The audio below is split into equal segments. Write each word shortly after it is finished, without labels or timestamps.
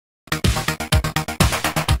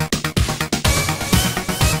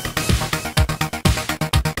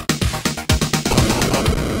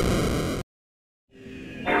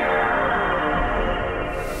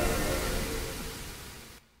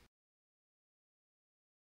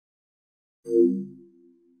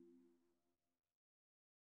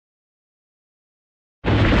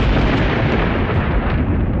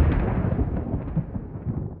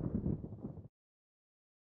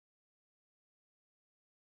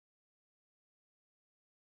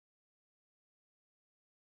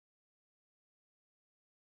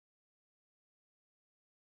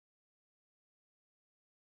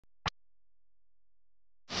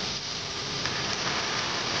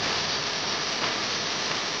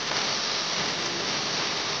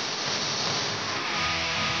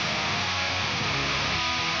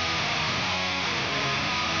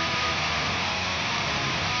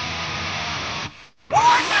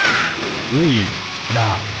Leave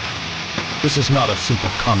now. This is not a simple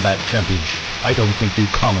combat championship. I don't think you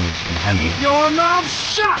commoners can handle it. Your mouth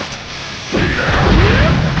shut!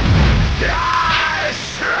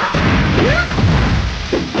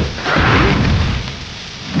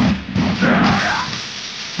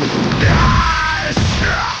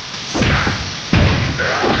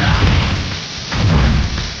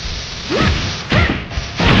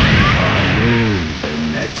 The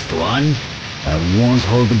next one? I won't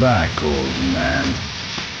hold back, old man.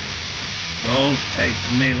 Don't take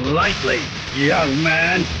me lightly, young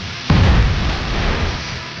man.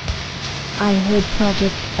 I heard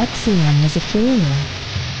Project Epsilon was a failure.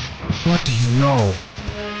 What do you know?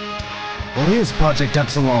 What is Project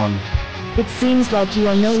Epsilon? It seems like you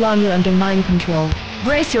are no longer under mind control.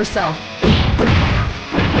 Brace yourself!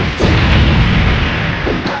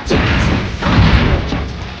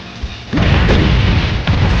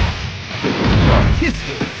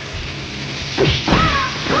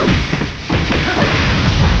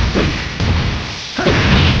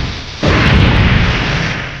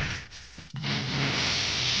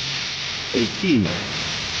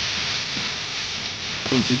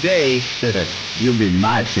 And today, you'll be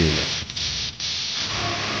my favorite.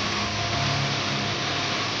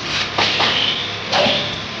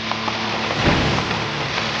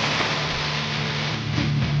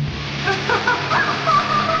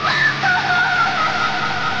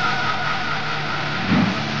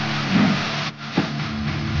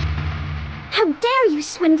 How dare you,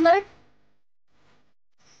 swindler!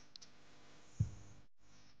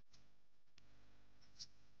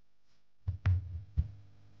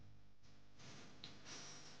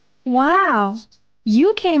 Wow!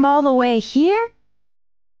 You came all the way here?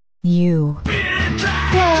 You.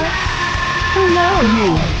 Well, hello,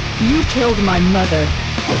 you. You killed my mother.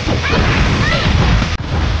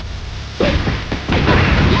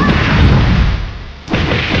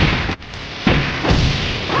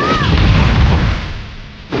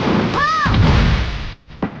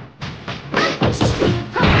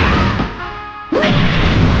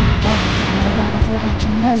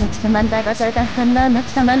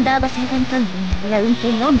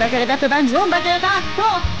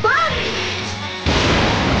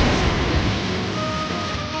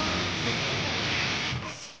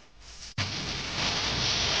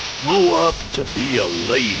 Grow up to be a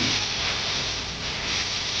lady.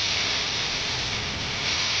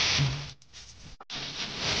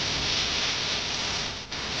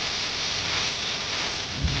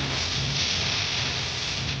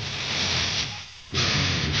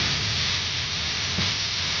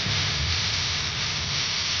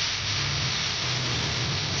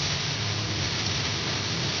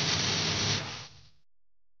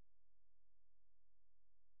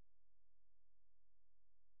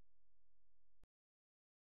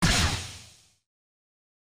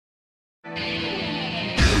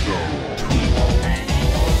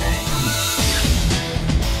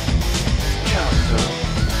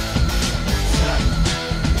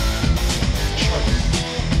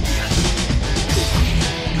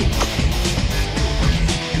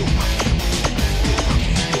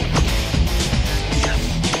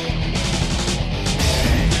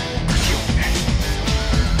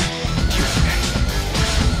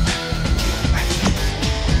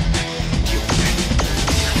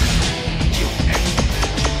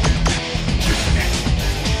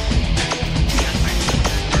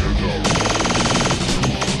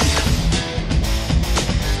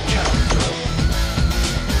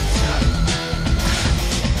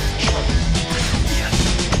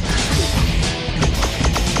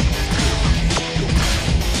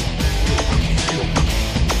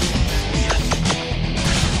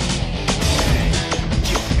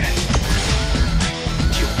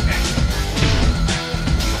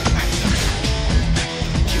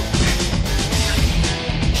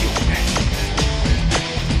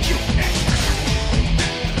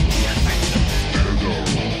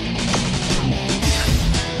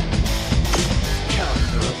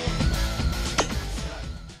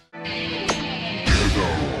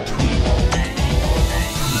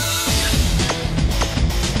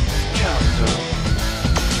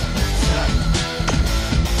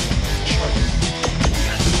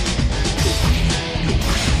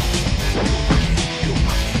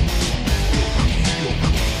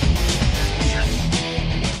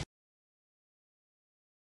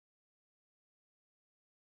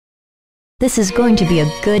 This is going to be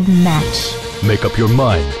a good match. Make up your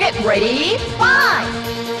mind. Get ready, fight!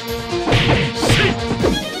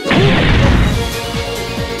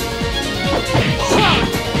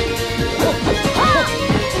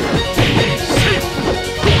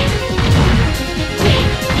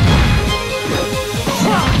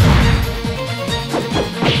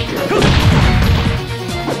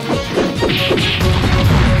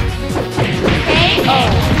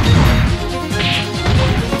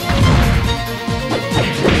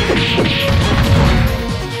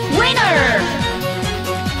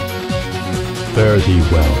 Fare thee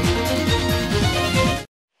well.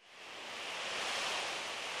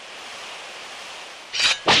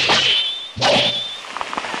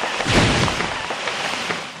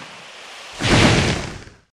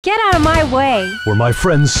 Get out of my way! For my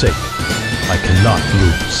friend's sake, I cannot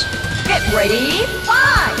lose. Get ready,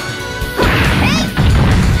 fight!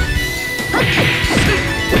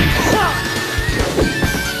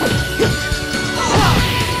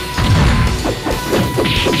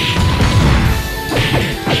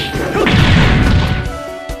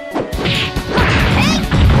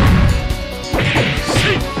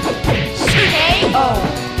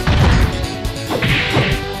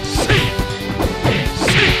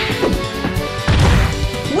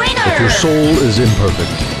 Your soul is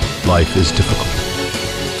imperfect. Life is difficult.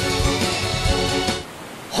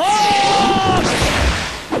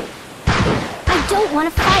 I don't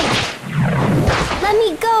want to fight. Let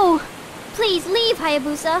me go. Please leave,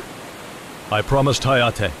 Hayabusa. I promised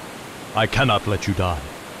Hayate, I cannot let you die.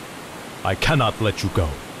 I cannot let you go.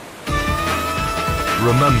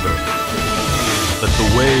 Remember that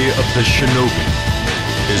the way of the shinobi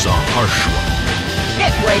is a harsh one.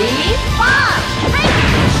 Get ready, fight!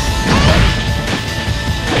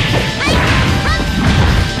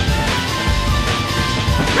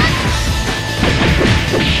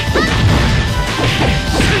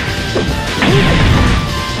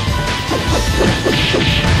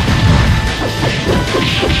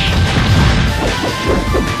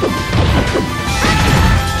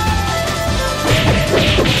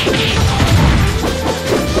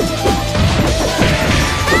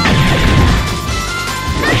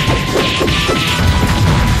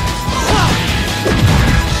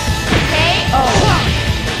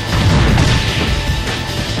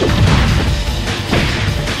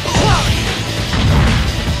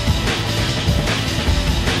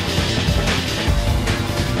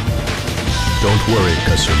 Don't worry,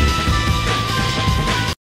 Kasumi.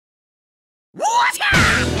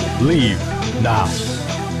 Leave, now.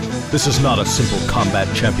 This is not a simple combat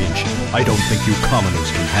championship. I don't think you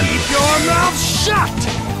commoners can handle it. Your mouth shut!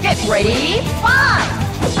 Get ready, fight!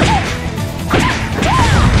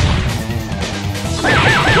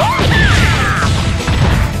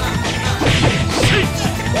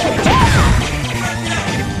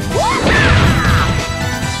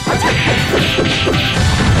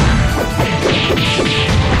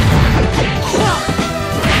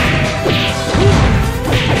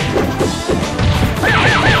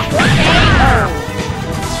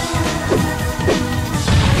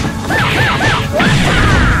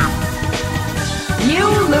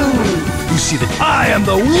 See that I am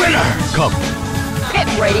the winner! Come. Get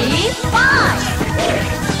ready, fight!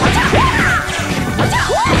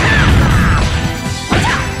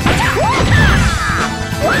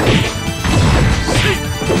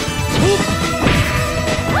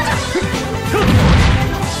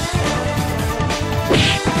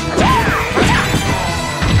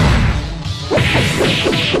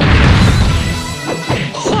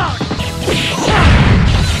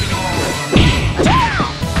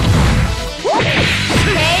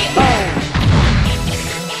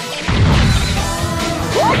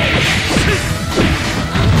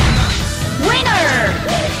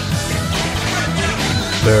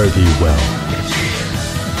 Fare thee well.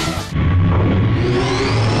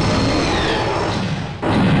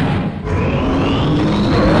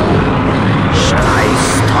 Should I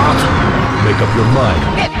start? Make up your mind.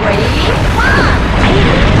 Get ready, fight!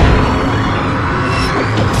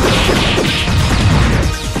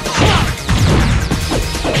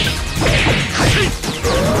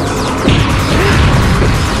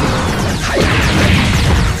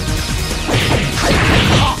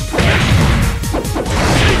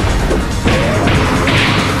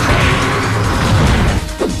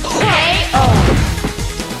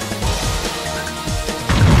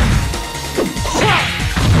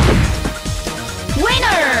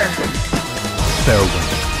 Farewell.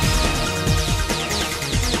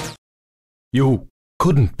 You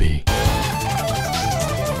couldn't be.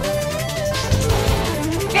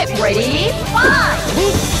 Get ready, fight!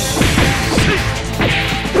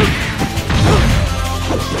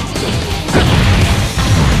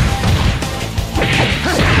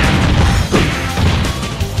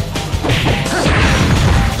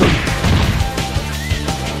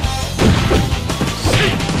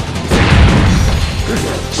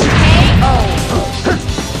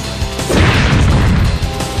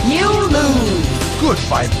 You lose. Good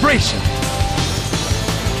vibration.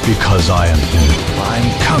 Because I am in.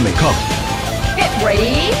 I'm coming. Come. Get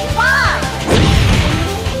ready, fight!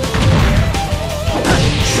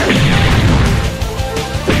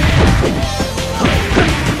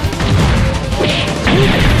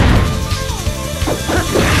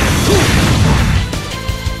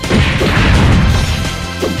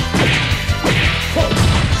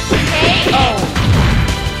 KO.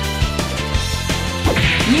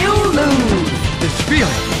 You lose. This feeling.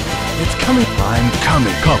 It's coming. I'm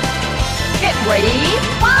coming. Come. Get ready,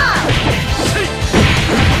 fight!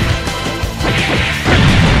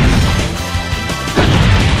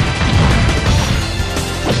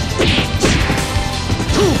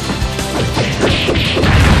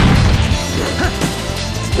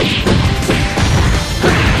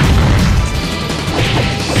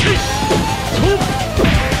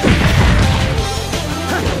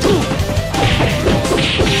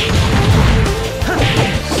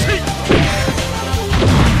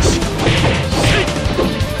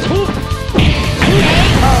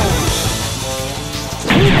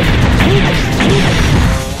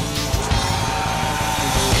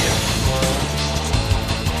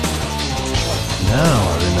 Now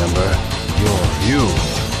I remember. You're you.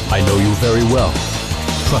 I know you very well.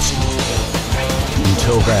 Trust me.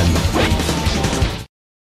 Until then.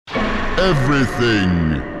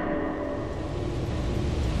 Everything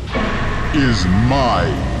is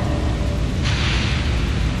mine.